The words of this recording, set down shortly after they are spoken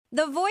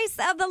The voice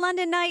of the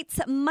London Knights,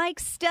 Mike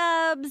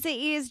Stubbs,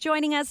 is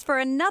joining us for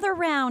another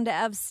round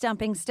of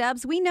Stumping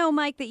Stubbs. We know,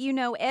 Mike, that you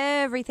know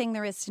everything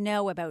there is to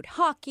know about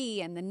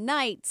hockey and the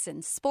Knights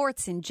and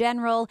sports in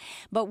general,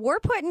 but we're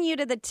putting you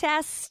to the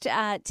test,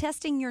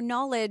 testing your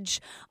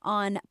knowledge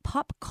on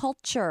pop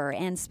culture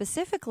and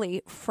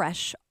specifically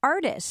fresh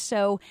artists.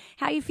 So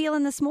how are you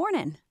feeling this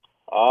morning?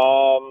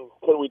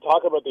 Could we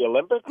talk about the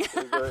Olympics?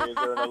 Is there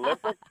an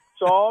Olympic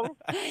song?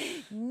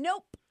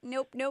 Nope.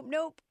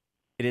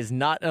 It is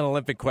not an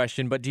Olympic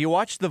question, but do you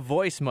watch The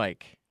Voice,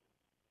 Mike?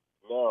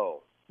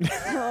 No.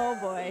 Oh,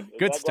 boy.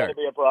 Good Is that start. going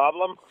to be a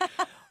problem?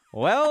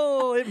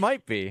 Well, it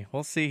might be.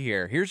 We'll see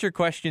here. Here's your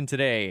question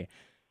today.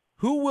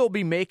 Who will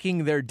be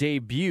making their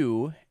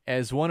debut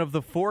as one of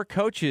the 4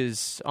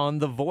 coaches on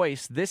The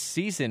Voice this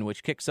season,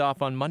 which kicks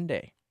off on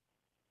Monday?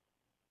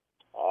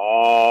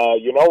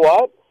 You know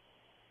what?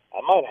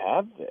 I might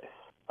have this.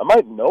 I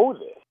might know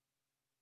this.